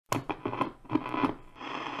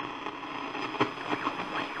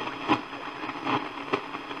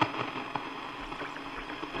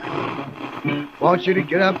Want you to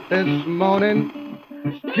get up this morning,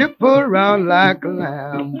 skip around like a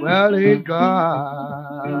lamb. Well, he's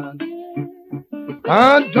God.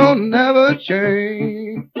 God don't never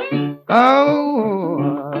change.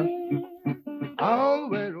 God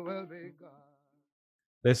always will be God.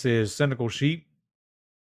 This is Cynical Sheep,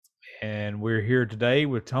 and we're here today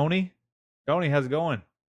with Tony. Tony, how's it going?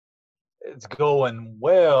 It's going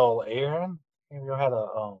well, Aaron. We had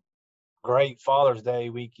a great Father's Day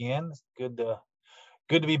weekend. It's good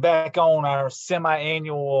to be back on our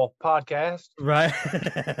semi-annual podcast. Right.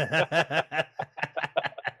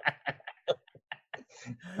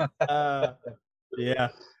 Yeah,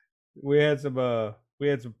 we had some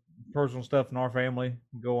personal stuff in our family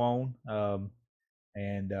go on,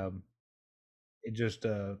 and it just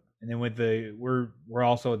and then we're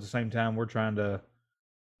also at the same time we're trying to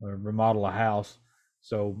remodel a house,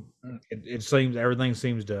 so it seems everything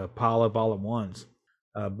seems to pile up all at once.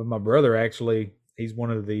 But my brother actually, he's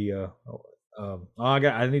one of the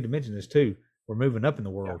I need to mention this too. We're moving up in the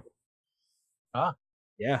world.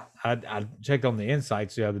 Yeah, I checked on the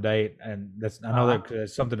insights the other day, and I know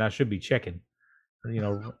that's something I should be checking. But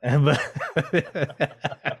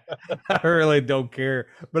I really don't care.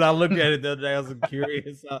 But I looked at it the other day. I was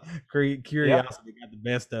curious. Curiosity got the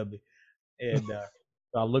best of me, and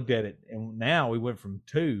so I looked at it, and now we went from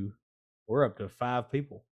 2, we're up to 5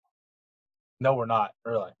 people. No, we're not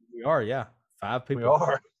really. We are, yeah, 5 people. We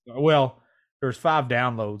are. Well, there's 5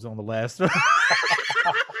 downloads on the last.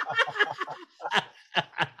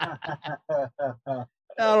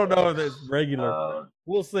 I don't know if it's regular.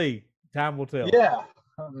 We'll see. Time will tell. Yeah.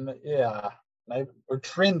 We're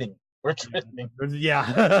trending. Yeah.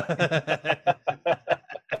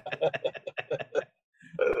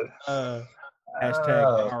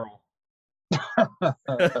 Hashtag Carl.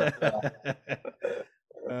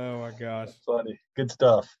 Oh my gosh. That's funny. Good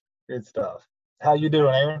stuff. How you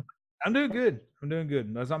doing, Aaron? I'm doing good.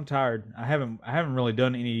 As I'm tired. I haven't really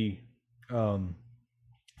done any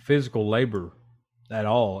physical labor at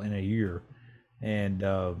all in a year, and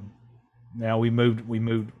now we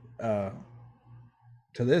moved to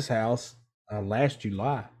this house last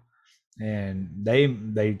July, and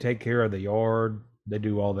they take care of the yard, they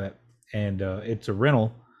do all that, and it's a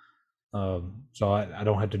rental, so I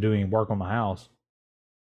don't have to do any work on the house,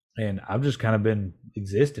 and I've just kind of been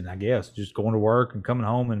existing, I guess, just going to work and coming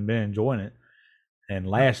home and been enjoying it. And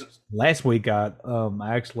last week I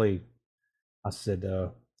said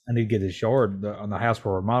I need to get this yard on the house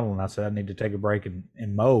we're remodeling. I said I need to take a break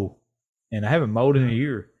and mow, and I haven't mowed in a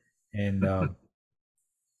year. And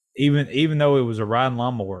even though it was a riding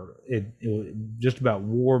lawnmower, it just about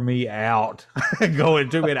wore me out. It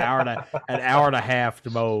took me an hour and a half to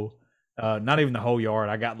mow. Not even the whole yard.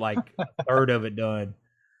 I got like a third of it done,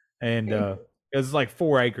 and it was like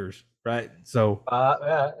 4 acres, right? So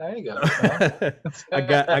there you go.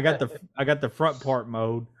 I got the front part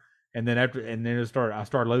mowed. And then I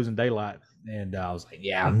started losing daylight, and I was like,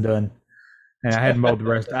 "Yeah, I'm done." And I hadn't mowed the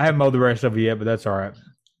rest. I haven't mowed the rest of it yet, but that's all right.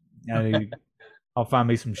 I'll find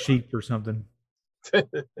me some sheep or something.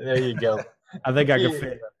 There you go. I think I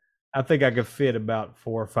could fit about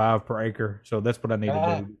 4 or 5 per acre. So that's what I need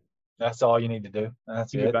to do. That's all you need to do.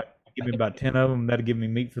 That's it. Give me about 10 of them. That'll give me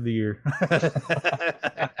meat for the year.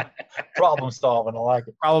 Problem solving. I like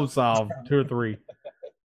it. Problem solved. 2 or 3.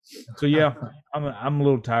 So yeah, I'm a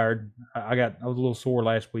little tired. I was a little sore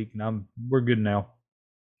last week, and we're good now.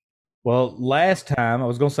 Well, last time I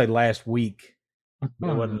was gonna say last week. It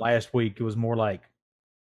wasn't last week. It was more like it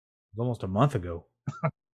was almost a month ago.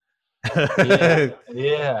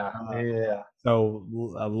 Yeah. So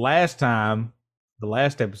last time, the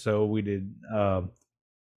last episode, we did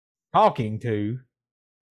talking to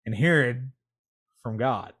and hearing from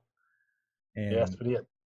God. And yes, we did.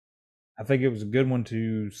 I think it was a good one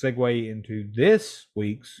to segue into this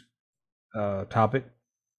week's topic.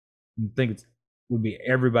 I think it would be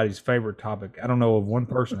everybody's favorite topic. I don't know of one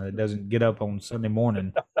person that doesn't get up on Sunday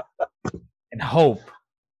morning and hope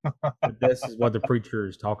that this is what the preacher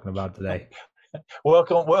is talking about today.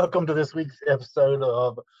 Welcome to this week's episode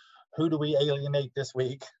of Who Do We Alienate This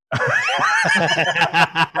Week?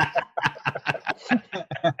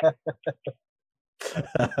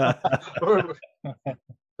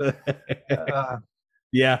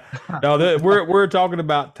 Yeah, no, we're talking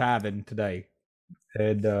about tithing today,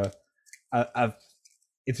 and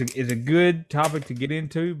it's a good topic to get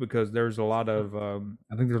into because there's a lot of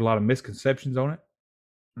I think there's a lot of misconceptions on it.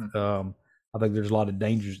 I think there's a lot of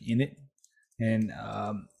dangers in it, and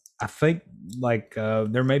I think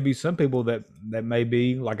there may be some people that may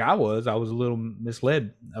be like I was a little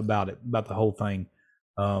misled about the whole thing.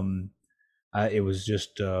 It was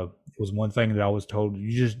just it was one thing that I was told.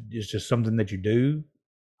 It's just something that you do.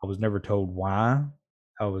 I was never told why.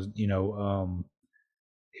 I was, it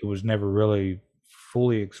was never really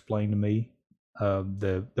fully explained to me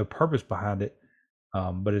the purpose behind it.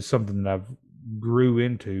 But it's something that I've grew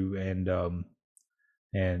into, and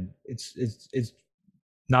it's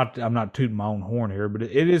not. I'm not tooting my own horn here, but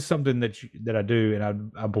it is something that I do,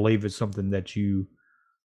 and I believe it's something that you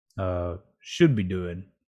should be doing.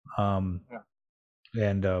 And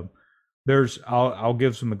I'll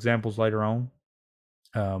give some examples later on.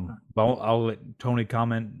 But I'll let Tony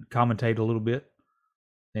commentate a little bit,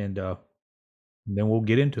 and then we'll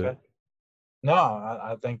get into it. No,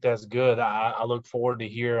 I think that's good. I look forward to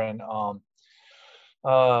hearing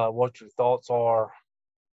what your thoughts are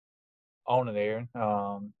on it, Aaron.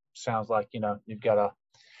 Sounds like you've got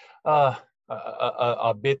a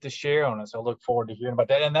bit to share on it. So I look forward to hearing about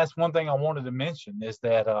that. And that's one thing I wanted to mention is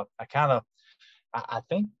that I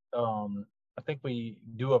think we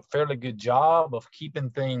do a fairly good job of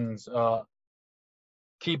keeping things,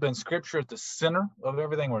 keeping scripture at the center of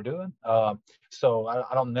everything we're doing. So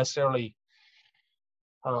I don't necessarily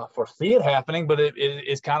foresee it happening, but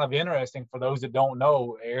it's kind of interesting for those that don't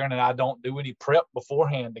know. Aaron and I don't do any prep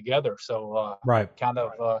beforehand together. So right.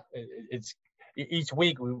 It's each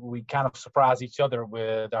week we kind of surprise each other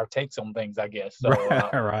with our takes on things, I guess. So,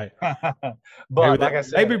 right. But like I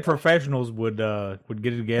said, maybe professionals would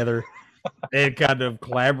get together and kind of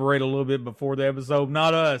collaborate a little bit before the episode.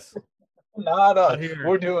 Not us. Not us.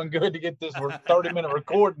 We're doing good to get this 30-minute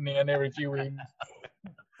recording in every few weeks.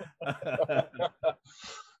 I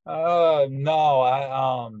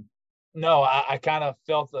kind of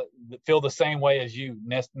feel the same way as you.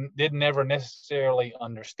 Didn't never necessarily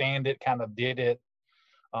understand it. Kind of did it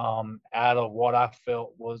out of what I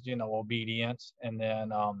felt was obedience, and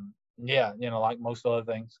then like most other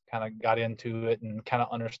things, kind of got into it and kind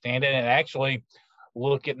of understand it, and actually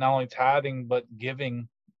look at not only tithing but giving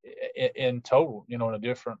in total, in a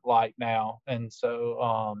different light now. And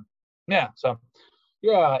so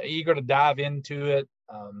eager to dive into it.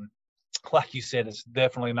 Like you said, it's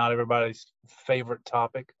definitely not everybody's favorite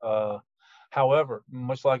topic. However,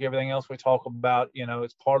 much like everything else we talk about,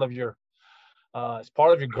 it's part of your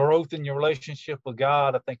growth in your relationship with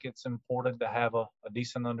God. I think it's important to have a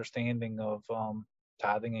decent understanding of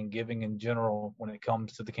tithing and giving in general when it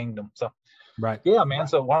comes to the kingdom. So, right, yeah, man.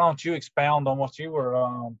 So why don't you expound on what you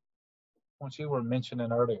were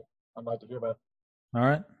mentioning earlier? I'd like to hear about it. All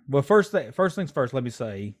right. Well, first things first. Let me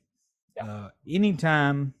say,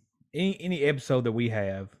 anytime, any episode that we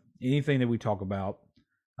have, anything that we talk about,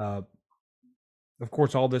 of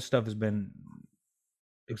course, all this stuff has been,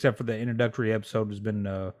 except for the introductory episode, has been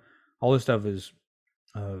all this stuff is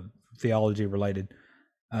theology related.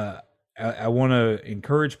 I want to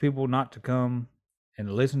encourage people not to come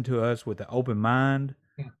and listen to us with an open mind,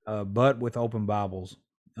 but with open Bibles.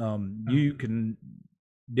 You can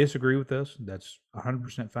disagree with us. That's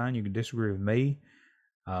 100% fine. You can disagree with me.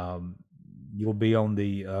 You'll be on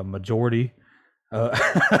the majority. Most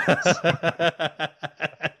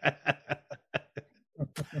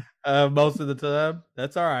of the time.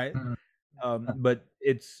 That's all right. But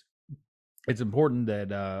it's important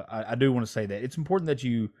that I do want to say that it's important that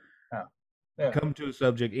you come to a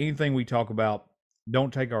subject. Anything we talk about,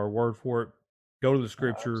 don't take our word for it. Go to the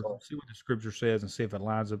scripture, see what the scripture says, and see if it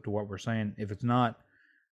lines up to what we're saying. If it's not,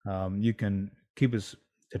 you can keep us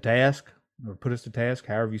to task or put us to task,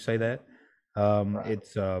 however you say that.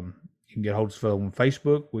 It's you can get hold of us on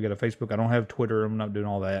Facebook. We got a Facebook. I don't have Twitter. I'm not doing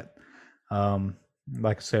all that.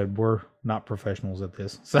 Like I said, we're not professionals at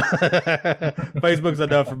this. So Facebook's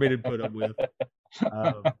enough for me to put up with.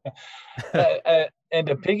 And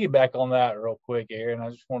to piggyback on that real quick, Aaron, I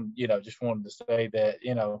just wanted to say that,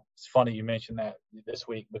 it's funny you mentioned that this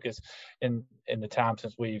week, because in the time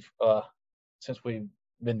since we've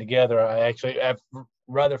been together, I've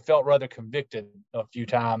felt rather convicted a few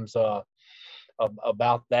times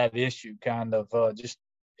about that issue, kind of just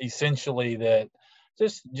essentially that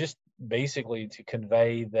just basically to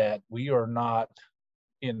convey that we are not,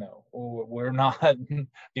 we're not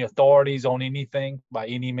the authorities on anything by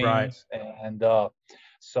any means. Right. And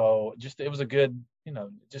so it was a good,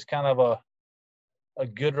 just kind of a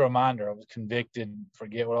good reminder. I was convicted,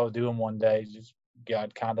 forget what I was doing one day. Just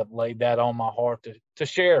God kind of laid that on my heart to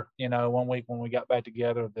share, one week when we got back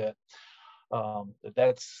together, that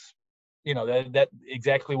that's, that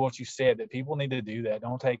exactly what you said, that people need to do that.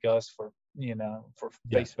 Don't take us for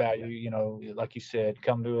face value, like you said,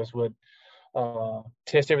 come to us with,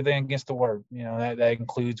 test everything against the word. That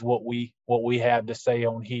includes what we have to say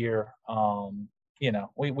on here.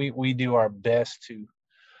 We do our best to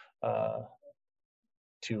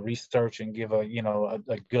to research and give a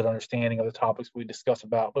good understanding of the topics we discuss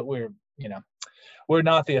about. But we're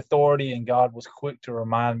not the authority, and God was quick to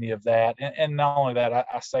remind me of that. And not only that,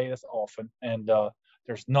 I say this often, and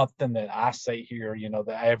there's nothing that I say here,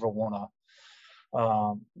 that I ever want to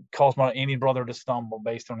cause any brother to stumble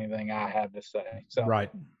based on anything I have to say. So,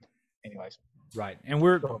 right. Anyways, right, and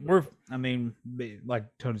we're I mean, like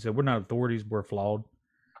Tony said, we're not authorities. We're flawed,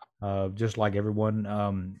 just like everyone.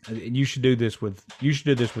 And you should do this with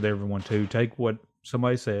everyone too. Take what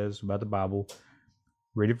somebody says about the Bible,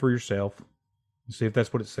 read it for yourself, see if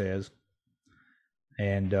that's what it says.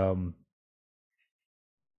 And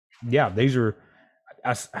yeah, these are.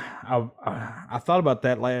 I thought about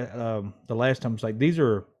that the last time. It's like these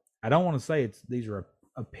are. I don't want to say these are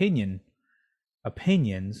opinions,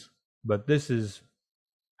 but this is.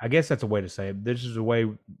 I guess that's a way to say it. This is a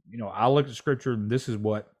way. I look at Scripture, and this is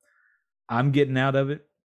what I'm getting out of it.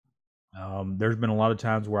 There's been a lot of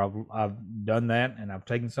times where I've done that, and I've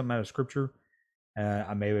taken something out of Scripture.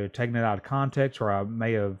 I may have taken it out of context, or I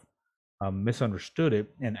may have misunderstood it.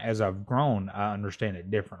 And as I've grown, I understand it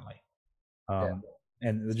differently.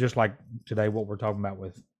 And just like today, what we're talking about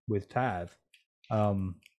with tithe, I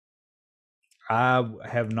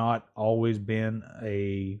have not always been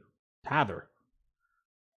a tither.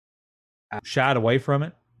 I shied away from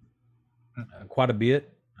it quite a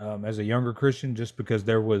bit as a younger Christian, just because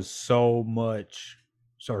there was so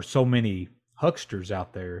many hucksters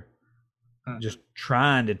out there just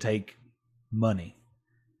trying to take money.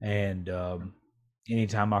 And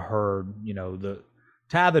anytime I heard, the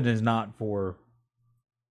tithing is not for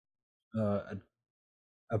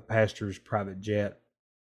a pastor's private jet,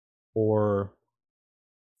 or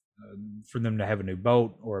for them to have a new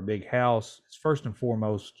boat or a big house. It's first and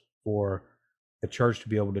foremost for the church to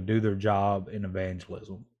be able to do their job in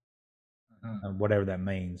evangelism, whatever that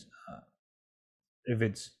means.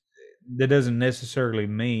 That doesn't necessarily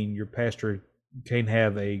mean your pastor can't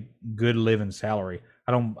have a good living salary.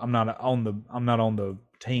 I'm not on the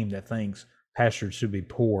team that thinks pastors should be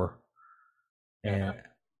poor. And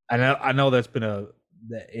I know that's been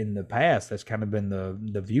in the past, that's kind of been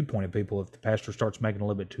the viewpoint of people. If the pastor starts making a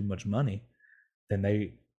little bit too much money,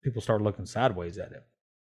 then people start looking sideways at him.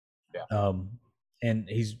 Yeah. And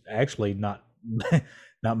he's actually not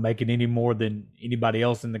making any more than anybody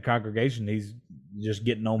else in the congregation. He's just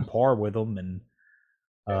getting on par with them.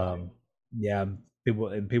 And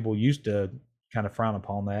people used to kind of frown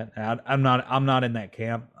upon that. I'm not in that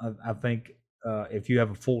camp. I think if you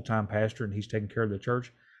have a full-time pastor and he's taking care of the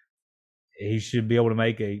church, he should be able to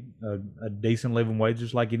make a decent living wage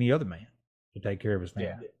just like any other man to take care of his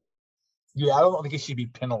family. Yeah, I don't think he should be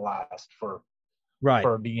penalized for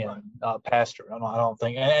being a pastor. I don't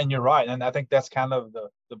think, and you're right. And I think that's kind of the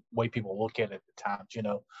way people look at it at times,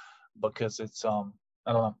 because it's I don't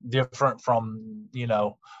know, different from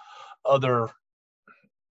other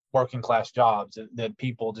working class jobs that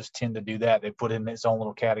people just tend to do that. They put it in its own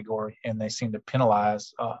little category, and they seem to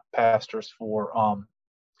penalize pastors for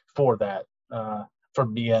that, for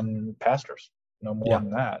being pastors, no more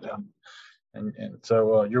than that. And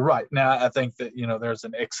so you're right. Now I think that there's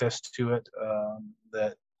an excess to it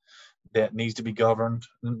that needs to be governed,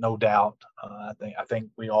 no doubt. I think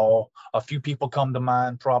a few people come to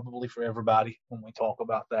mind probably for everybody when we talk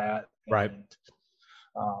about that. Right. And,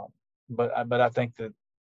 but I think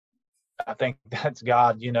that's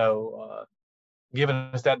God, giving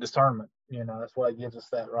us that discernment. That's why He gives us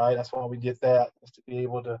that, right? That's why we get that, is to be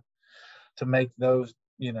able to make those,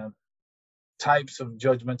 types of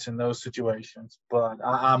judgments in those situations. But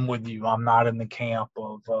I'm with you. I'm not in the camp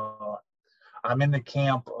of. I'm in the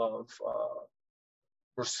camp of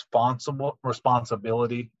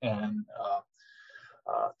responsibility and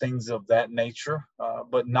things of that nature,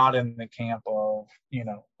 but not in the camp of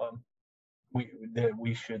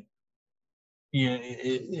we should.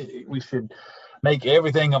 We should make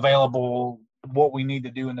everything available, what we need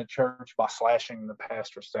to do in the church, by slashing the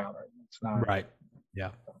pastor's salary. It's not right.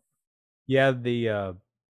 Yeah. The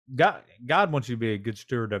God wants you to be a good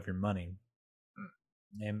steward of your money,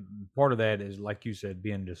 and part of that is, like you said,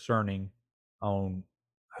 being discerning on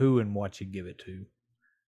who and what you give it to.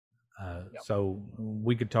 So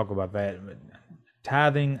we could talk about that. But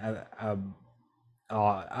tithing,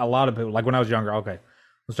 a lot of people, like when I was younger. Okay,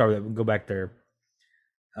 let's start with that. We'll go back there.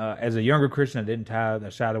 As a younger Christian, I didn't tithe. I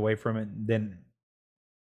shied away from it. Then,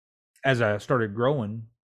 as I started growing,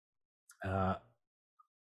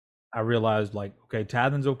 I realized, like, okay,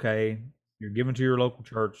 tithing's okay. You're giving to your local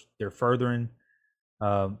church. They're furthering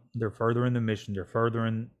the mission. They're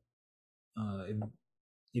furthering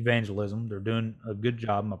evangelism. They're doing a good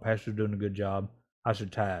job. My pastor's doing a good job. I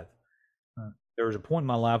should tithe. there was a point in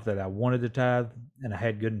my life that I wanted to tithe and I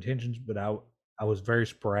had good intentions, but I was very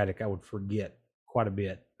sporadic. I would forget quite a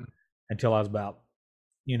bit until I was about,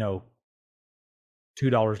 you know,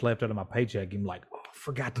 $2 left out of my paycheck. I'm like, oh, I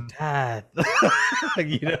forgot to tithe.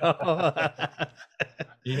 You know,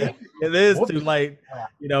 Yeah. it is Whoops. too late. Yeah.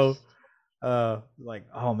 You know, like,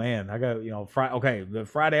 oh man, I got, Friday. Okay, the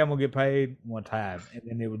Friday I'm gonna get paid, I'm gonna tithe, and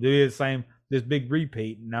then it would do the same, this big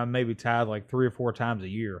repeat, and I maybe tithe like 3 or 4 times a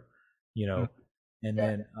year, you know, and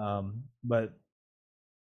Yeah. then but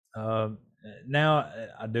now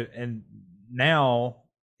I do, and now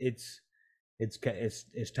it's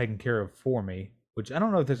taken care of for me, which I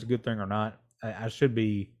don't know if that's a good thing or not. I should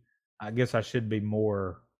be, I guess I should be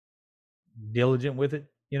more diligent with it,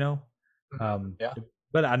 you know. Yeah.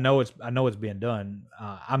 But I know it's being done.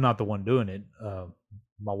 I'm not the one doing it.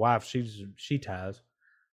 My wife, she ties.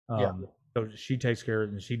 Yeah. So she takes care of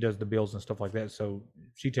it and she does the bills and stuff like that. So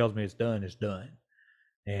she tells me it's done,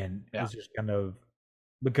 and Yeah. it's just kind of,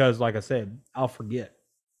 because, like I said, I'll forget,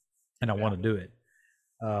 and I Yeah. want to do it.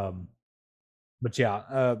 But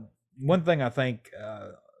yeah, one thing I think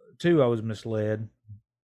too, I was misled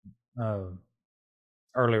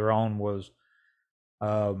earlier on was,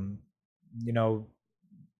 you know,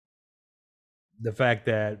 the fact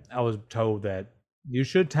that I was told that you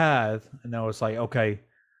should tithe, and I was like, okay,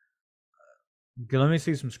 let me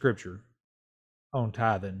see some scripture on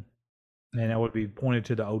tithing, and I would be pointed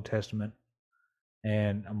to the Old Testament,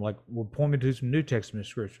 and I'm like, well, point me to some New Testament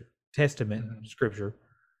scripture,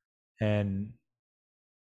 and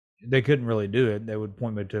they couldn't really do it. They would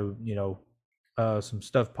point me to, some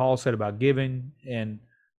stuff Paul said about giving, and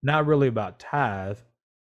not really about tithe.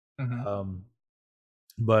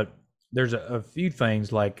 But there's a few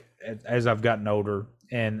things, like, as I've gotten older,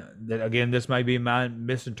 and that, again, this may be my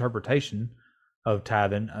misinterpretation of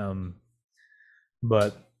tithing,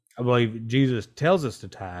 but I believe Jesus tells us to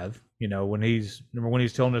tithe, when he's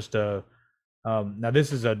telling us to, now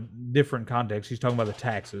this is a different context. He's talking about the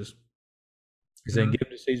taxes. He's saying, give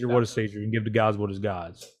to Caesar what is Caesar, and give to God what is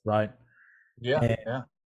God's, right? Yeah. And Yeah.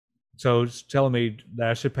 so it's telling me that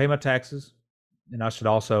I should pay my taxes, and I should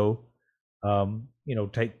also,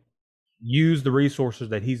 use the resources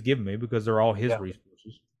that he's given me, because they're all his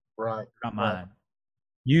resources, Right. not mine. Right.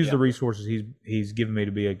 Use the resources he's given me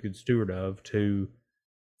to be a good steward of, to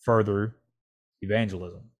further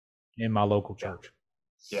evangelism in my local church.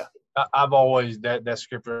 Yeah. I've always, that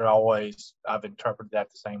scripture, I've interpreted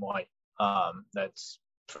that the same way. That's,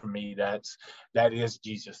 for me, that is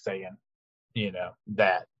Jesus saying,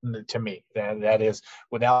 that to me, that is,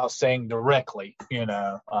 without saying directly,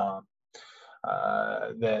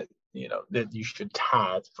 that you should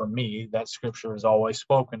tithe. For me, that scripture has always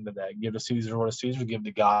spoken to that. Give to Caesar what is Caesar, give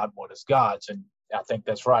to God what is God's. And I think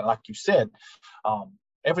that's right. Like you said,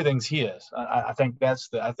 everything's his. I think that's,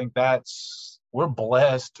 we're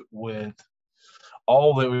blessed with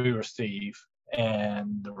all that we receive.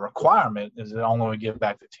 And the requirement is that only we give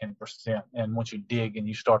back the 10%. And once you dig and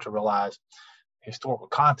you start to realize historical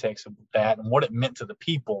context of that and what it meant to the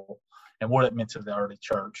people and what it meant to the early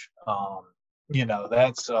church,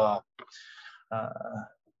 that's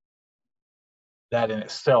that in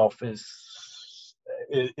itself is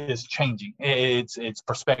changing. It's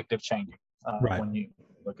perspective changing Right. when you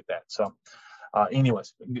look at that. So,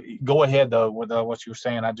 anyways, go ahead though with what you were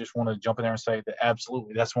saying. I just want to jump in there and say that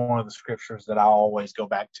absolutely, that's one of the scriptures that I always go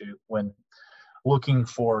back to when looking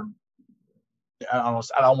for, I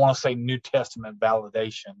don't want to say New Testament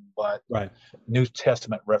validation, but Right. New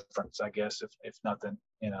Testament reference, I guess, if nothing,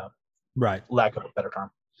 Right. lack of a better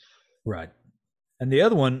term. Right. And the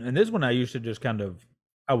other one, and this one I used to just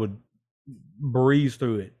I would breeze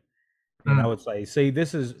through it. And I would say, see,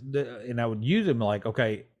 this is, and I would use them like,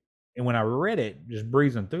 okay. And when I read it, just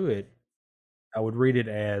breezing through it, I would read it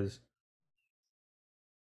as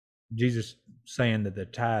Jesus saying that the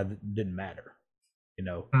tithe didn't matter,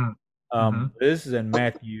 This is in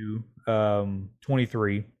Matthew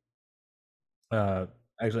 23,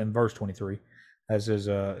 actually in verse 23. That says,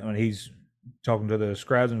 when he's talking to the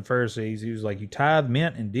scribes and Pharisees, he was like, you tithe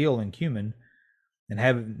mint and dill and cumin, and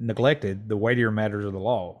have neglected the weightier matters of the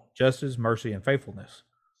law, justice, mercy, and faithfulness.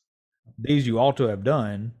 These you ought to have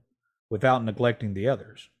done without neglecting the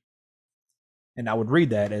others. And I would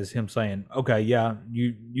read that as him saying, okay, yeah,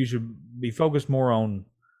 you should be focused more on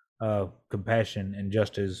compassion and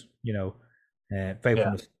justice, and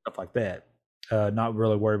faithfulness, stuff like that. Not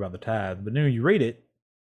really worry about the tithe. But then when you read it,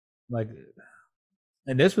 like,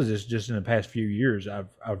 and this was just in the past few years,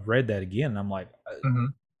 I've read that again, and I'm like,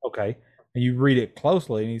 okay. And you read it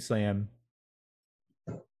closely, and he's saying,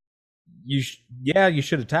 you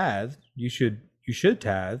should have tithed. You should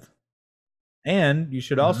tithe, and you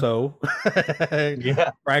should Mhm. also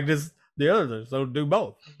Yeah. practice the other. So do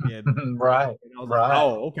both. Yeah. Right. And I was like, Right.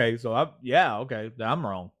 oh, okay. So okay, I'm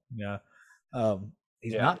wrong. Yeah.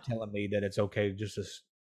 He's Yeah. not telling me that it's okay just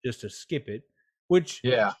to skip it, which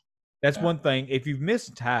Yeah. that's Yeah. one thing. If you've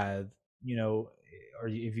missed tithe, or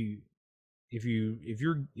if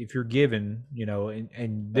you're given,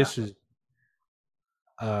 and Yeah.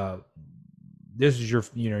 uh this is your,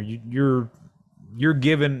 you're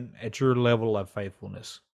given at your level of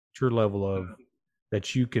faithfulness, at your level of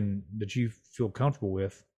that you feel comfortable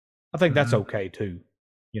with. I think that's Mhm. okay too.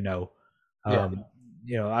 You know, Yeah. um,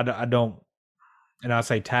 I don't, and I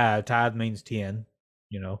say tithe. Tithe means 10.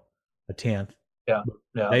 A tenth. Yeah. But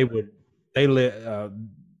Yeah. they would they li-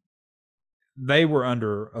 they were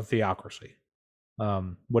under a theocracy.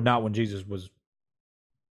 Well, not when Jesus was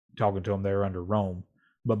talking to them; they were under Rome.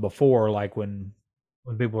 But before, like when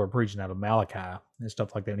people are preaching out of Malachi and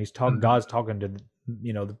stuff like that, and he's talking, Mhm. God's talking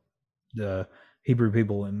to the Hebrew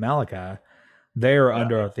people in Malachi. They're Yeah.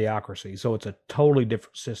 under a theocracy, so it's a totally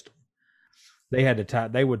different system.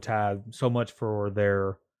 They would tithe so much for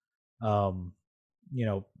their, um,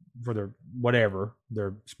 for their whatever,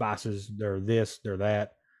 their spices, their this, their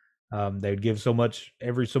that. They would give so much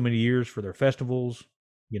every so many years for their festivals,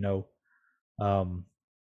 you know. Um,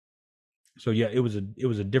 so yeah, it was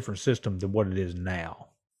a different system than what it is now.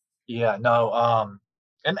 Yeah. No.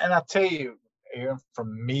 And I tell you, Aaron, for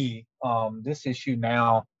me, this issue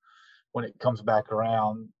now, when it comes back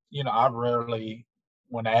around, I rarely,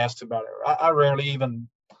 when asked about it, I rarely even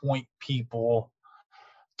point people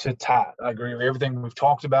to tithe. I agree with everything we've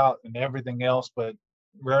talked about and everything else, but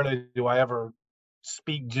rarely do I ever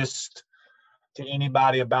speak just to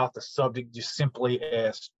anybody about the subject, just simply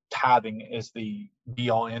as tithing is the be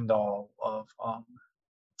all end all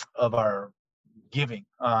of our giving.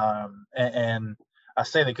 And I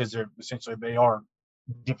say that because they are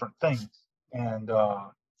different things. And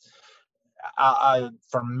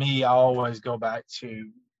for me, I always go back to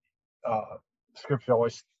uh, scripture.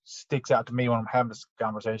 Always sticks out to me when I'm having this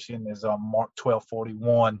conversation is Mark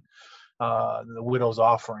 12:41, the widow's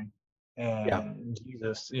offering. Yeah, And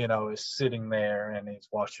Jesus, is sitting there and he's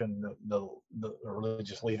watching the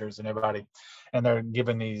religious leaders and everybody, and they're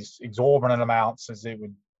giving these exorbitant amounts, as it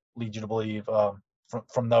would lead you to believe,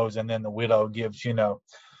 from those. And then the widow gives,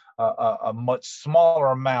 a much smaller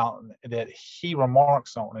amount that he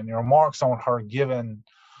remarks on, and he remarks on her giving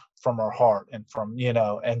from her heart and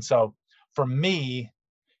and so for me,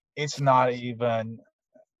 it's not even,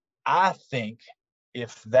 I think,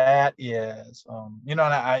 if that is, and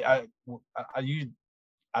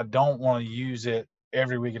I don't want to use it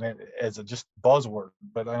every week as a just buzzword,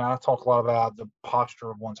 and I talk a lot about the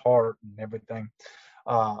posture of one's heart and everything.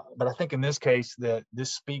 But I think in this case that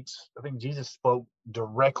this speaks, I think Jesus spoke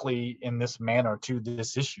directly in this manner to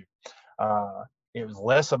this issue. Uh, it was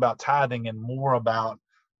less about tithing and more about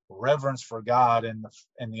reverence for God and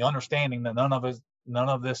the understanding that none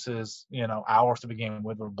of this is ours to begin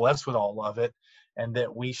with. We're blessed with all of it, and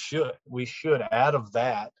that we should out of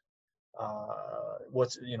that,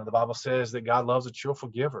 what's the Bible says that God loves a cheerful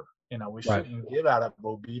giver. We right. shouldn't give out of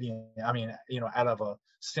obedience. I mean, out of a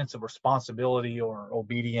sense of responsibility or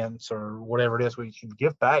obedience or whatever it is. We should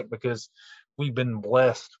give back because we've been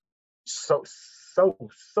blessed so so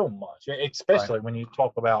much, Right. especially when you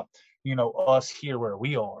talk about us here where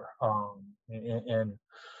we are, uh,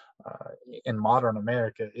 in modern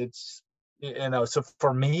America. It's so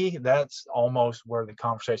for me, that's almost where the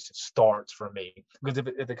conversation starts for me. Because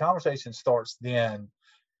if the conversation starts, then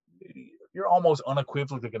you're almost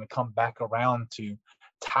unequivocally going to come back around to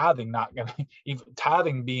tithing, not going to even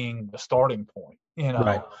tithing being the starting point,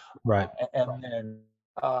 Right. Right. and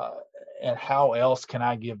uh, and how else can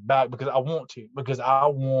I give back? Because I want to, because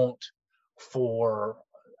for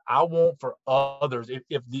I want for others.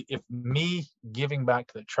 If me giving back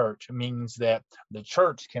to the church means that the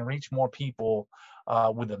church can reach more people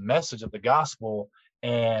with the message of the gospel,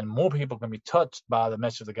 and more people can be touched by the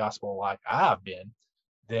message of the gospel, like I've been,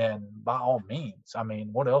 then by all means. I mean,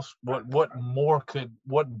 what else? What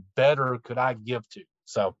better could I give to?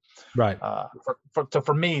 So, Right.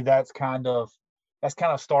 for me, that's kind of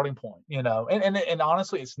starting point, and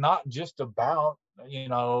honestly, it's not just about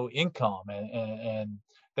income and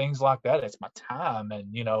things like that. It's my time and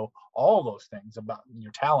all those things about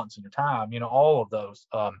your talents and your time, all of those,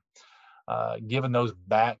 giving those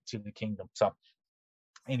back to the kingdom. So,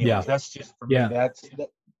 Yeah. anyways, that's just for me. Yeah.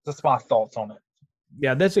 That's my thoughts on it.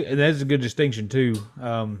 Yeah. That's a good distinction too.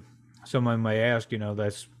 Someone may ask,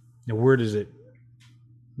 that's where does it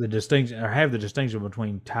the distinction or have the distinction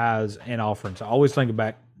between tithes and offerings. I always think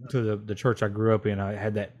to the church I grew up in, I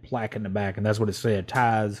had that plaque in the back, and that's what it said: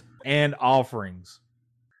 tithes and offerings.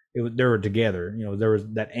 They were together. There was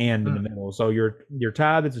that and in the middle. So your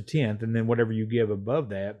tithe is a tenth, and then whatever you give above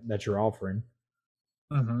that, that's your offering.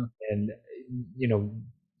 Mm-hmm. And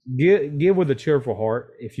give with a cheerful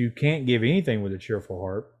heart. If you can't give anything with a cheerful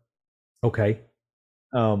heart, okay.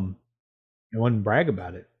 I wouldn't brag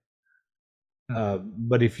about it.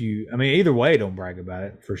 But either way, don't brag about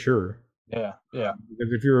it for sure. Yeah.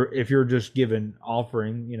 Because if you're just giving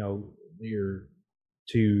offering, you're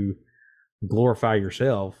to glorify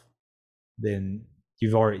yourself, then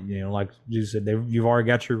you've already, like Jesus said, you've already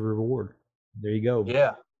got your reward. There you go.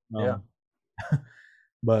 Yeah.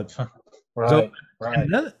 But right.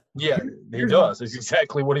 Yeah, he does. It's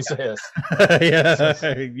exactly what he says.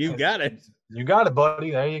 Yeah, you got it. You got it,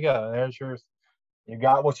 buddy. There you go. There's yours. You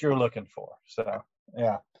got what you're looking for. So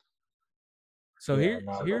yeah. So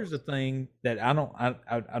here's the thing that I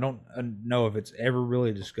don't know if it's ever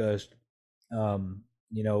really discussed. I've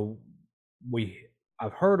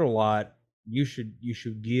heard a lot. You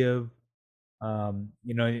should give. Anytime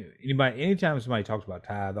somebody talks about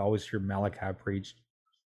tithe, I always hear Malachi preached,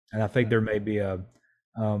 and I think there may be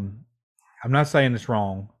I'm not saying it's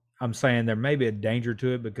wrong. I'm saying there may be a danger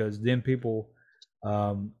to it, because then people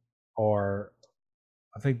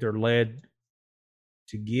I think they're led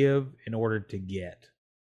to give in order to get.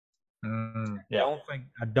 Yeah.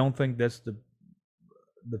 I don't think that's the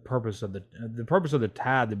purpose of the purpose of the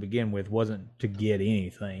tithe to begin with wasn't to get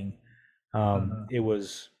anything. It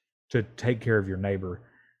was to take care of your neighbor.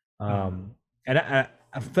 And I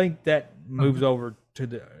think that moves over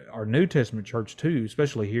to our New Testament church too,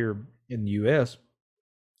 especially here in the U.S.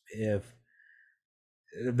 If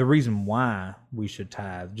the reason why we should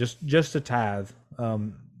tithe, just a tithe,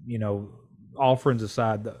 offerings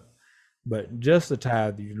aside, but just the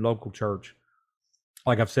tithe, your local church.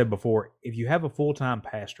 Like I've said before, if you have a full-time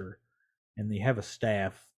pastor and you have a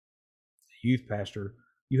staff, a youth pastor,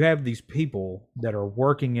 you have these people that are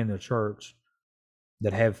working in the church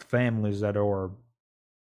that have families that are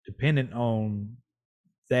dependent on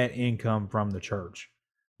that income from the church.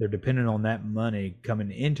 They're dependent on that money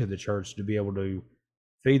coming into the church to be able to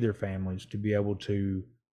feed their families, to be able to,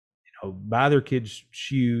 buy their kids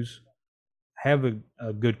shoes, have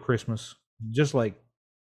a good Christmas, just like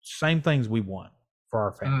same things we want for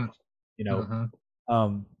our families,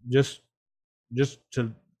 just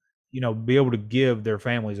to, be able to give their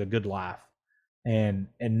families a good life and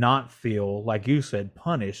not feel, like you said,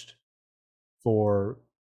 punished for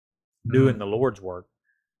doing the Lord's work.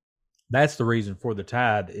 That's the reason for the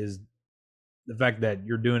tithe, is the fact that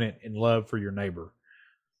you're doing it in love for your neighbor.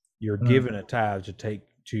 You're giving a tithe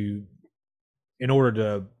in order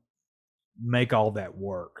to make all that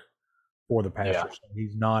work for the pastor. Yeah. So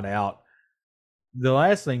he's not out. The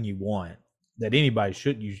last thing you want that anybody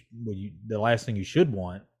the last thing you should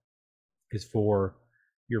want is for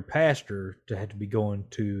your pastor to have to be going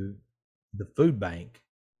to the food bank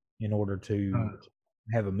in order to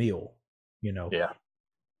have a meal,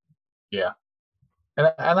 Yeah.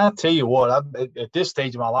 And I tell you what, at this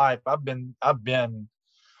stage of my life, I've been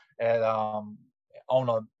at on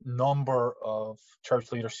a number of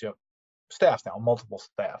church leadership staffs now, multiple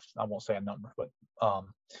staffs. I won't say a number, but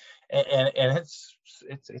and it's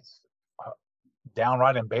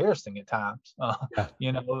downright embarrassing at times.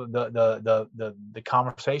 The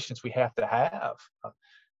conversations we have to have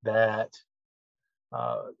that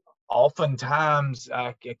oftentimes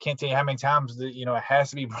I can't tell you how many times that it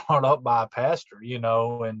has to be brought up by a pastor,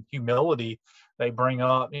 and humility. They bring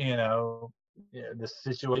up the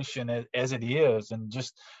situation as it is, and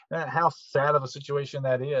just how sad of a situation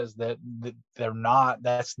that is, that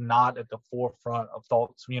that's not at the forefront of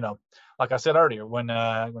thoughts. Like I said earlier, when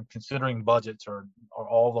considering budgets or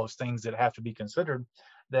all those things that have to be considered,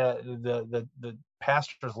 that the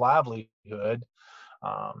pastor's livelihood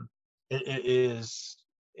is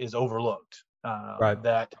overlooked. Right.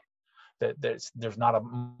 That there's not a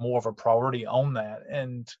more of a priority on that,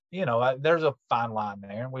 and there's a fine line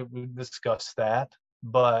there. We discussed that,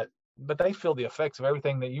 but they feel the effects of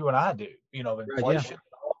everything that you and I do. Inflation,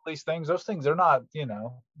 all these things. Those things are not,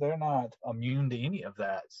 they're not immune to any of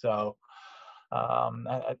that. So,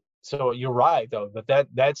 so you're right though. But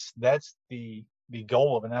that's the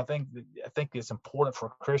goal of it. And I think it's important for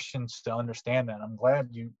Christians to understand that. I'm glad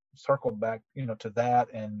you circled back, to that,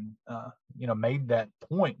 and made that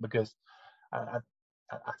point, because I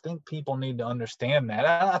think people need to understand that.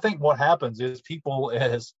 I think what happens is people,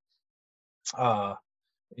 as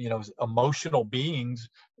emotional beings,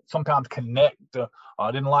 sometimes connect.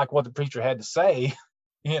 I didn't like what the preacher had to say,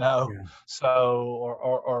 Yeah. So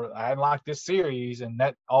or I hadn't liked this series, and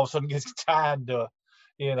that all of a sudden gets tied to,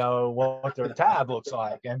 what their tithe looks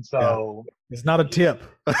like, and Yeah. so It's not a tip.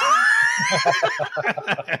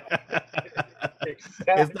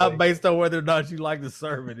 It's not based on whether or not you like the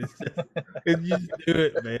sermon. It's just you just do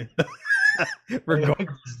it, man.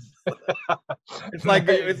 Regardless. It's like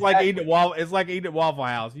eating at Waffle. It's like eating at Waffle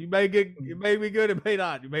House. It may be good, it may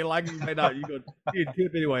not. You may like it, you may not. You go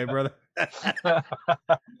tip anyway, brother.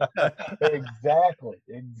 Exactly.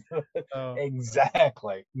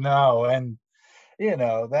 Exactly. No, and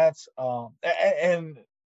that's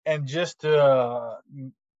and just to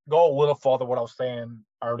go a little farther what I was saying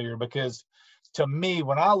earlier, because to me,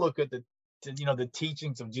 when I look at the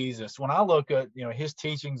teachings of Jesus, when I look at his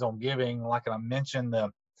teachings on giving, like I mentioned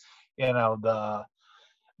the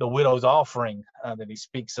widow's offering that he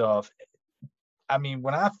speaks of. I mean,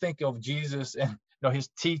 when I think of Jesus and his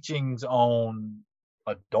teachings on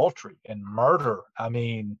adultery and murder, I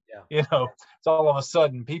mean, it's all of a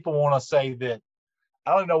sudden people want to say that.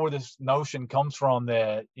 I don't know where this notion comes from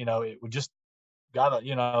that it would just got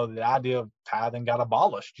the idea of tithing got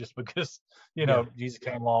abolished just because Jesus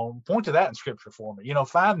came along. Point to that in scripture for me.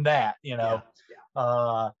 Find that.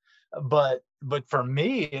 But for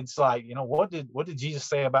me, it's like, what did Jesus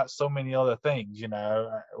say about so many other things?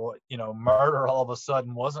 Murder all of a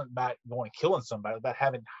sudden wasn't about going and killing somebody, it was about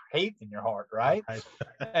having hate in your heart, right?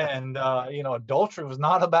 And adultery was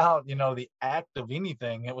not about the act of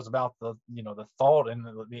anything. It was about the the thought and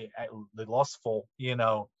the lustful,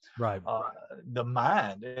 right, the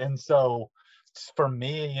mind. And so for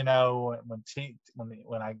me,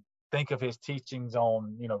 when I think of his teachings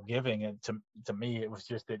on giving, and to me it was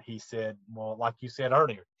just that he said, well, like you said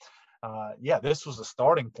earlier, this was a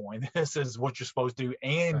starting point. This is what you're supposed to do,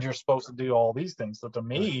 and you're supposed to do all these things. So to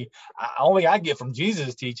me, only I get from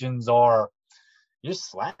Jesus' teachings are you're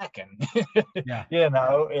slacking.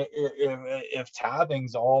 If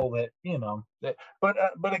tithing's all that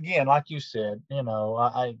but again, like you said,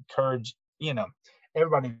 I encourage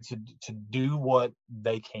everybody to do what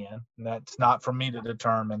they can. And that's not for me to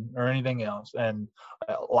determine or anything else. And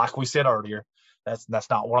like we said earlier, that's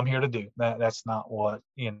not what I'm here to do. That's not what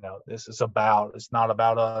this is about. It's not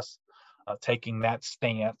about us taking that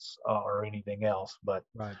stance or anything else, but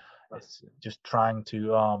it's just trying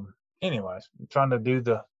to trying to do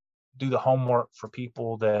the homework for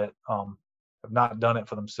people that have not done it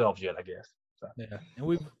for themselves yet, I guess. So. Yeah, and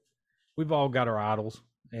we've all got our idols.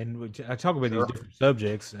 And I talk about these different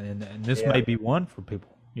subjects, and this may be one for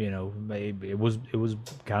people. Maybe it was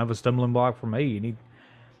kind of a stumbling block for me.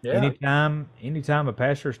 Anytime a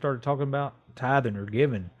pastor started talking about tithing or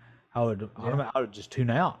giving, I would just tune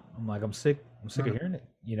out. I'm like, I'm sick of hearing it.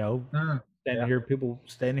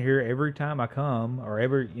 Standing here every time I come, or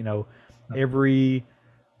every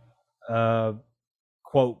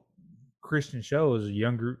quote Christian show as a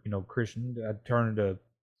younger Christian, I turn to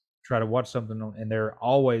try to watch something, and they're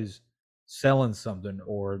always selling something,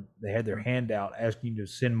 or they had their hand out asking you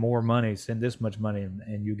to send more money, send this much money,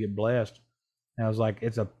 and you get blessed. And I was like,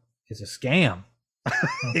 it's a scam.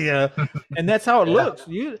 And that's how it looks.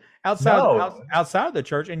 You outside of the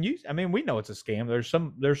church, and we know it's a scam. There's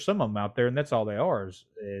some of them out there, and that's all they are.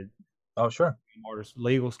 Artists,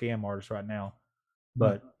 legal scam artists right now.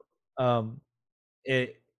 But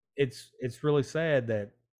it's really sad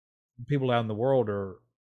that people out in the world are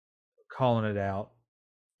calling it out,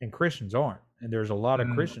 and Christians aren't. And there's a lot of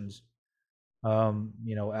Christians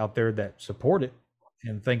out there that support it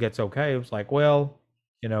and think it's okay. It's like, well,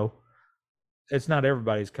 it's not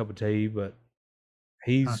everybody's cup of tea, but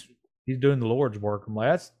he's doing the Lord's work. I'm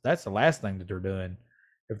like, that's the last thing that they're doing.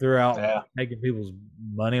 If they're out making people's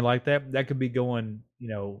money like that could be going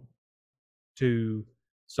to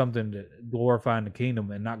something to glorifying the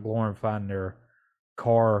kingdom and not glorifying their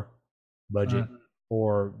car budget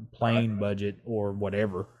or plane budget or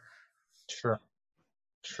whatever.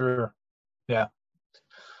 Sure. Yeah.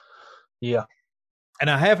 And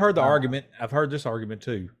I have heard the argument. I've heard this argument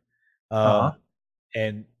too.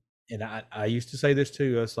 And I used to say this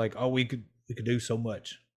too. It's like, oh, we could do so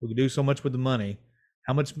much. We could do so much with the money.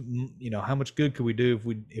 How much good could we do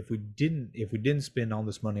if we didn't spend all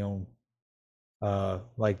this money on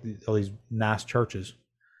like all these nice churches?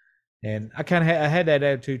 And I had that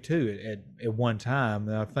attitude too at one time.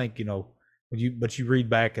 And I think you read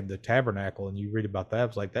back at the tabernacle and you read about that. I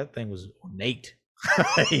was like, that thing was ornate.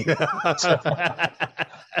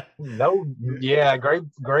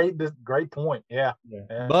 Great point. Yeah.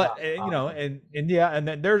 But and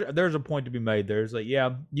then there's a point to be made. There's like,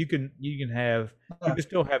 you can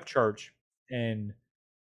still have church, and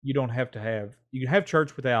you can have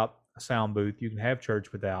church without a sound booth. You can have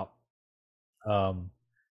church without,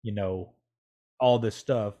 you know, all this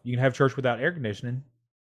stuff. You can have church without air conditioning,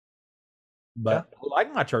 but I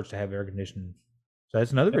like my church to have air conditioning. So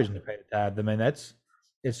that's another reason to pay the tithe. I mean,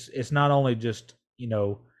 it's not only just,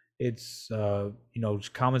 it's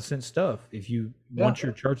just common sense stuff. If you want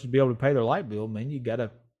your church to be able to pay their light bill, man, you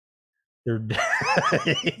gotta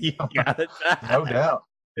you gotta tithe. No doubt.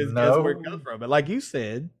 That's where it comes from. But like you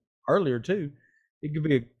said earlier too, it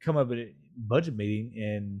could come up at a budget meeting,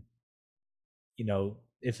 and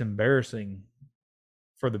it's embarrassing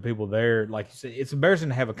for the people there. Like you said, it's embarrassing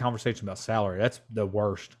to have a conversation about salary. That's the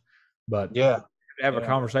worst. But have a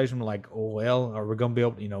conversation like, oh well, are we going to be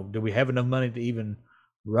able? Do we have enough money to even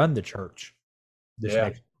run the church this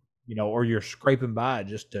next? Or you're scraping by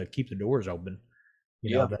just to keep the doors open.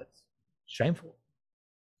 That's shameful.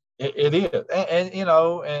 It is, and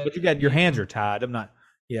but you got your hands are tied. I'm not.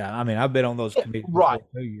 Yeah, I mean, I've been on those committees. Right.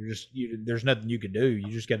 There's nothing you can do.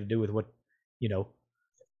 You just got to do with what.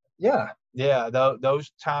 Yeah.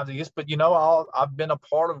 Those times exist, but I've been a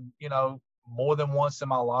part of more than once in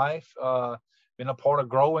my life. Been a part of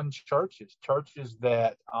growing churches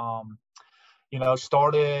that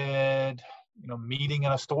started meeting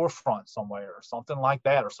in a storefront somewhere or something like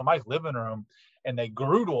that, or somebody's living room, and they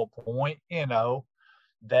grew to a point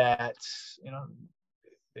that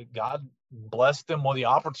God blessed them with the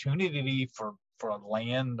opportunity for a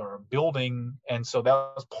land or a building, and so that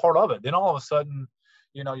was part of it. Then all of a sudden,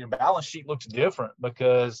 your balance sheet looks different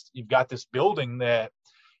because you've got this building that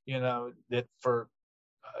that for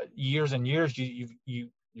years and years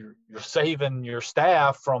you're saving your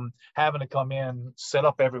staff from having to come in, set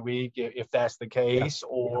up every week if that's the case,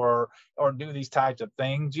 or do these types of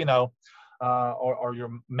things, or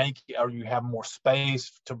you have more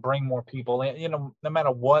space to bring more people in, no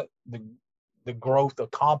matter what the growth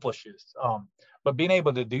accomplishes. But being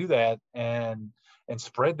able to do that and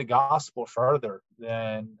spread the gospel further,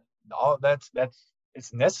 then all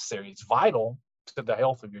it's necessary. It's vital to the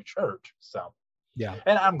health of your church. So,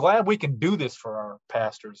 and I'm glad we can do this for our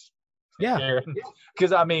pastors.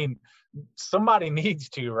 Because I mean, somebody needs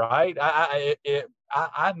to, right?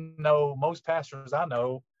 I know most pastors I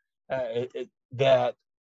know that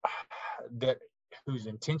whose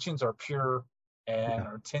intentions are pure and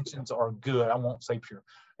our intentions are good. I won't say pure.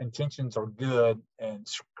 Intentions are good and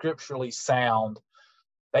scripturally sound.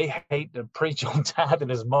 They hate to preach on tithing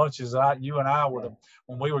as much as you and I would have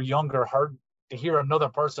when we were younger heard to hear another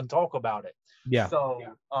person talk about it. So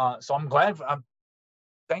I'm glad.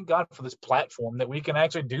 Thank God for this platform that we can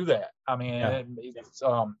actually do that. I mean,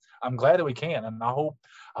 I'm glad that we can, and I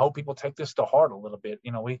hope people take this to heart a little bit.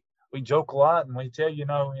 We joke a lot and we tell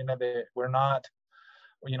that we're not,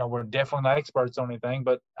 we're definitely not experts on anything,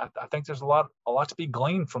 but I think there's a lot to be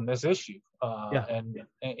gleaned from this issue. And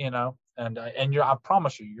I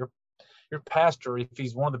promise you, your pastor, if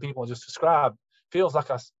he's one of the people I just described, feels like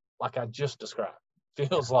I just described.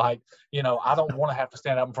 Feels like, I don't want to have to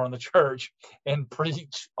stand up in front of the church and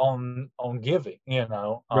preach on giving,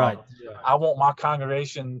 Right. I want my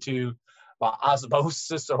congregation to, by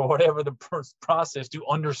osmosis or whatever the process, to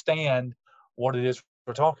understand what it is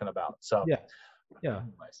we're talking about. So, yeah.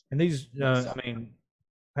 And these,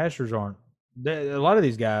 pastors aren't, a lot of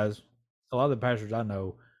these guys, a lot of the pastors I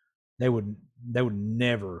know, they would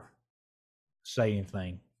never say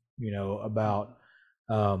anything, about,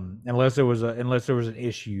 unless there was an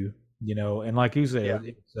issue, and like you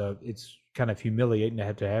said, it's kind of humiliating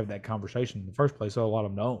to have that conversation in the first place. So a lot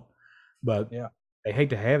of them don't, but they hate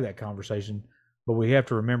to have that conversation. But we have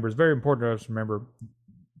to remember, it's very important to us to remember,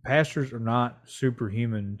 pastors are not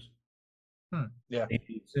superhumans. In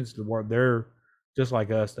the sense of the word, they're just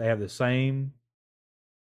like us. They have the same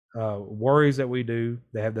worries that we do.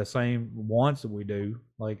 They have the same wants that we do.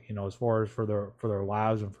 Like, as far as for their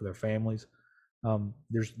lives and for their families.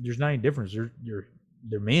 There's not any difference.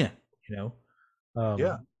 They're men,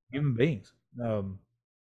 human beings. And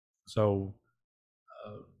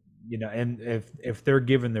if they're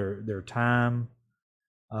given their time,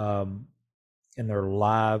 and their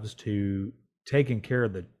lives to taking care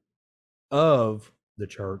of the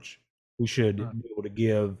church, we should be able to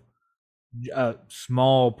give a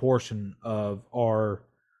small portion of our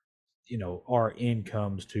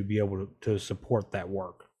incomes to be able to support that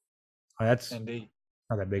work. That's indeed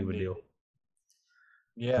not that big of a deal.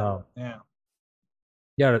 Yeah.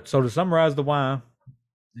 So to summarize, the why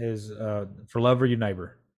is for love of your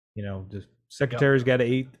neighbor. The secretary's got to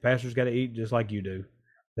eat, the pastor's got to eat, just like you do.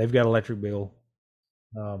 They've got an electric bill,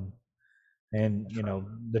 and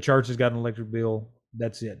the church has got an electric bill.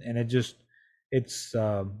 That's it. And it's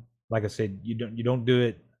like I said, you don't do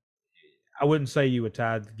it. I wouldn't say you would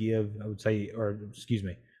tithe to give. I would say, or excuse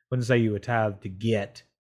me, wouldn't say you would tithe to get,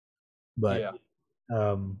 but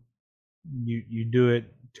you do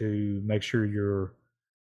it to make sure your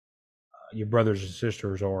brothers and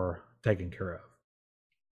sisters are taken care of.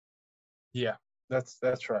 Yeah, that's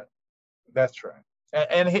right. That's right.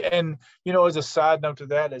 And you know, as a side note to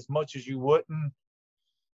that, as much as you wouldn't,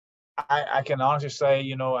 I can honestly say,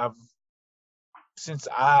 you know, since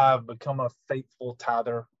I've become a faithful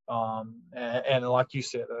tither, and like you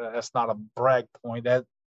said, that's not a brag point. That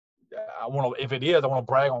I want to, if it is, I want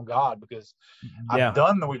to brag on God, because we've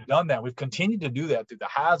done that. We've continued to do that through the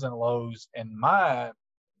highs and lows. And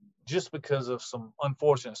just because of some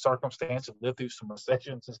unfortunate circumstances, lived through some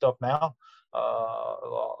recessions and stuff now,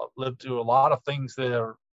 lived through a lot of things that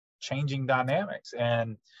are changing dynamics,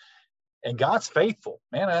 and God's faithful,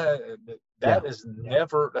 man. That's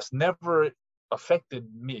never affected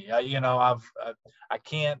me. I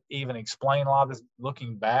can't even explain a lot of this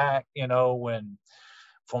looking back, you know, when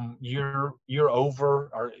from year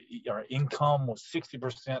over, our income was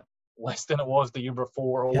 60% less than it was the year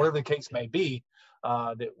before, or whatever the case may be,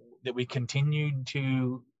 that we continued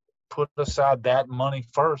to put aside that money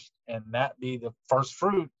first, and that be the first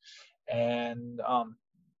fruit. And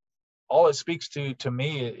all it speaks to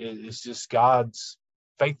me is just God's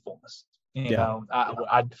faithfulness. You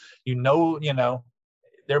know,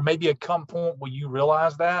 there may be a come point where you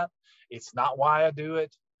realize that it's not why I do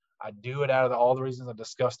it. I do it out of all the reasons I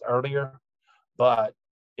discussed earlier, but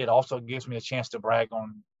it also gives me a chance to brag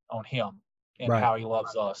on him and how he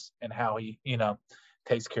loves us and how he, you know,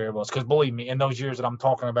 takes care of us. Because believe me, in those years that I'm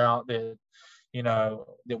talking about, that, you know,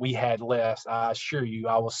 that we had less, I assure you,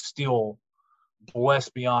 I was still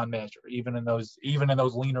blessed beyond measure, even in those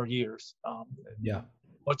leaner years.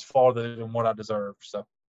 Much farther than what I deserve. So,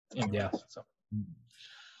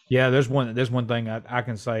 there's one thing I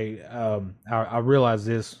can say. I realized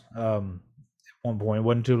this at one point. It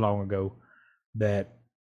wasn't too long ago that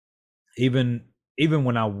even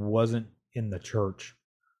when I wasn't in the church,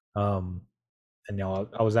 and you know,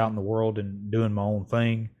 I was out in the world and doing my own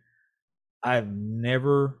thing, I've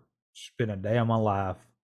never spent a day of my life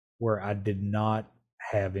where I did not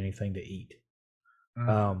have anything to eat.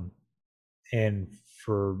 And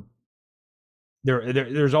for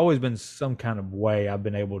there's always been some kind of way I've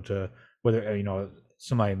been able to, whether, you know,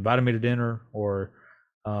 somebody invited me to dinner, or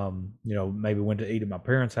you know, maybe went to eat at my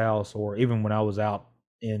parents' house, or even when I was out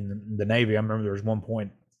in the Navy. I remember there was one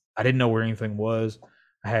point I didn't know where anything was.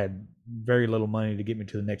 I had very little money to get me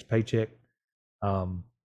to the next paycheck,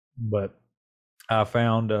 but I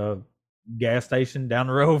found a gas station down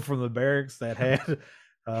the road from the barracks that had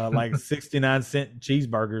like 69-cent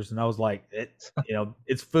cheeseburgers, and I was like,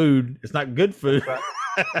 it's food. It's not good food,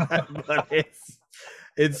 but it's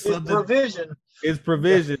provision. It's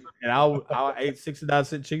provision, and I ate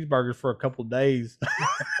 69-cent cheeseburgers for a couple of days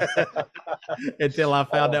until I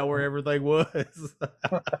found out where everything was.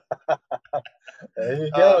 There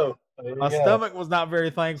you go. My stomach was not very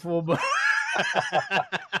thankful, but.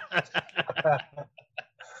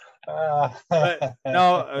 But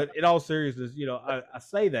no, in all seriousness, you know, I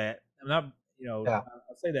say that, and I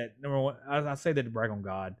say that, number one, I say that to brag on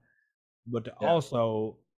God, but to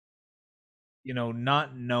also, you know, not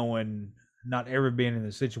ever being in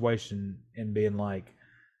the situation and being like,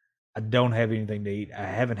 I don't have anything to eat. I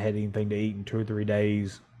haven't had anything to eat in 2 or 3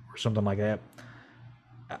 days or something like that.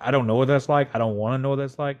 I don't know what that's like. I don't want to know what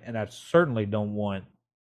that's like, and I certainly don't want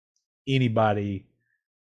anybody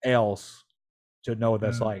else to know what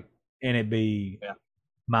that's like, and it be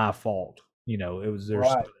my fault. You know, there's something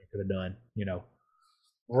I could have done, you know.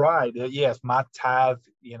 Right. Yes, my tithe,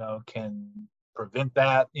 you know, can prevent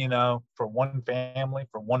that, you know, for one family,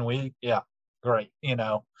 for 1 week. Yeah, great. You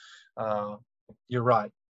know, you're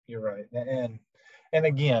right. And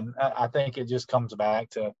again, I think it just comes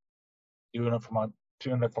back to doing it from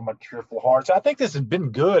a cheerful heart. So I think this has been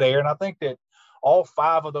good, Aaron. I think that all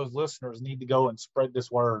 5 of those listeners need to go and spread this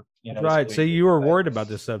word. You know, right. So you were worried about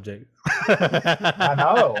this subject. I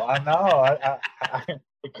know.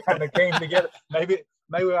 It kind of came together. Maybe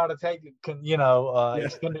we ought to take, you know,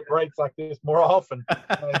 extended breaks like this more often.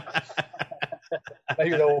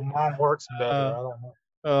 Maybe the old mind works better. I don't know.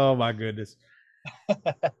 Oh my goodness.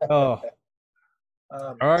 Oh.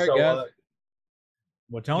 All right, guys.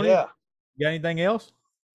 Well, Tony, you got anything else?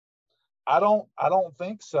 I don't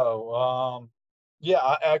think so.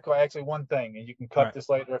 I actually one thing, and you can cut this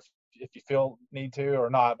later if you feel need to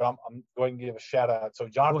or not, but I'm going to give a shout out. So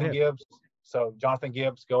Jonathan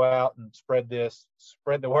Gibbs, go out and spread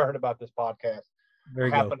the word about this podcast. I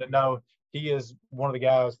happen to know he is one of the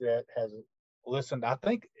guys that has listened, I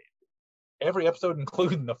think, every episode,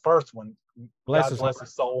 including the first one, God bless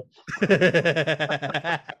his soul.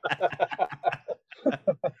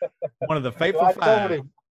 One of the faithful five.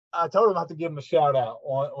 I told him not to give him a shout out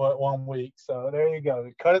one week. So there you go.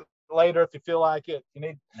 Cut it later if you feel like it. You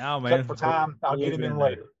need cut for time. I'll get him in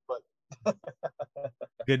later. But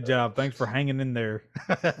good job. Thanks for hanging in there.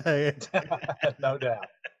 No doubt.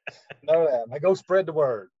 No doubt. Now go spread the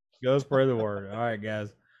word. Go spread the word. All right,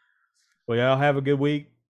 guys. Well, y'all have a good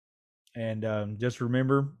week. And just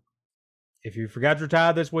remember, if you forgot your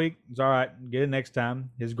tithe this week, it's all right. Get it next time.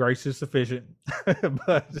 His grace is sufficient.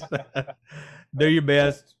 But do your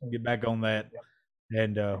best. Get back on that.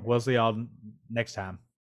 Yep. And we'll see y'all next time.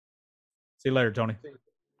 See you later, Tony.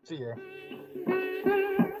 See you.